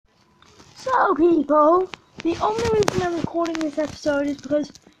So people, the only reason I'm recording this episode is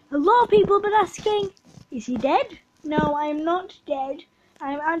because a lot of people have been asking, is he dead? No, I am not dead.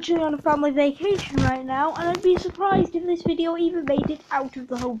 I'm actually on a family vacation right now, and I'd be surprised if this video even made it out of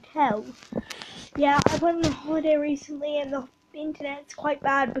the hotel. Yeah, I went on a holiday recently and the internet's quite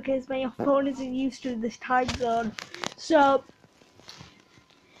bad because my phone isn't used to this time zone. So,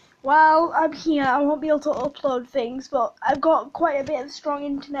 while I'm here, I won't be able to upload things, but I've got quite a bit of strong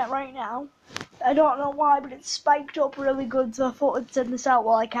internet right now. I don't know why, but it's spiked up really good, so I thought I'd send this out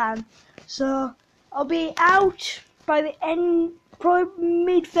while I can. So, I'll be out by the end, probably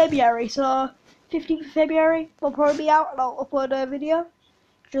mid-February, so 15th of February, I'll probably be out and I'll upload a video.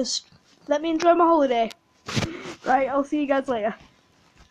 Just let me enjoy my holiday. Right, I'll see you guys later.